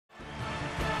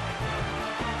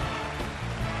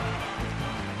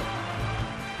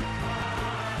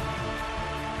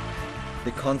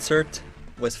The concert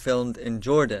was filmed in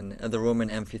Jordan at the Roman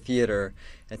Amphitheater,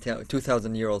 a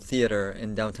 2,000-year-old theater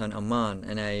in downtown Amman,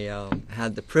 and I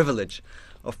had the privilege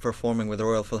of performing with the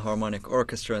Royal Philharmonic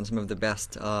Orchestra and some of the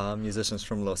best musicians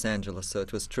from Los Angeles. So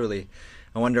it was truly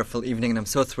a wonderful evening, and I'm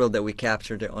so thrilled that we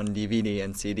captured it on DVD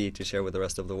and CD to share with the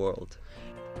rest of the world.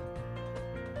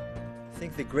 I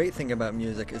think the great thing about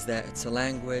music is that it's a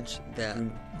language that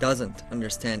doesn't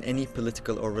understand any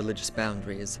political or religious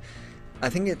boundaries. I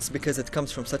think it's because it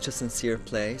comes from such a sincere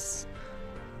place.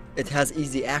 It has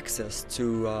easy access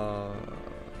to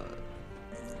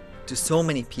so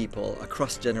many people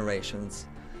across generations,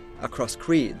 across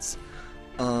creeds.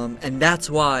 And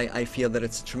that's why I feel that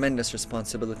it's a tremendous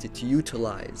responsibility to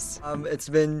utilize. It's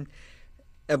been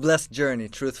a blessed journey,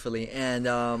 truthfully, and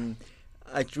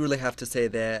I truly have to say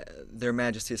that Their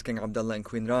Majesties King Abdullah and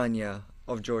Queen Rania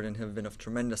of Jordan have been of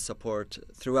tremendous support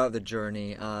throughout the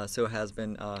journey. So has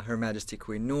been Her Majesty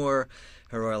Queen Noor,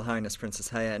 Her Royal Highness Princess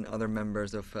Haya, and other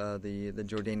members of the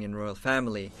Jordanian royal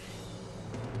family.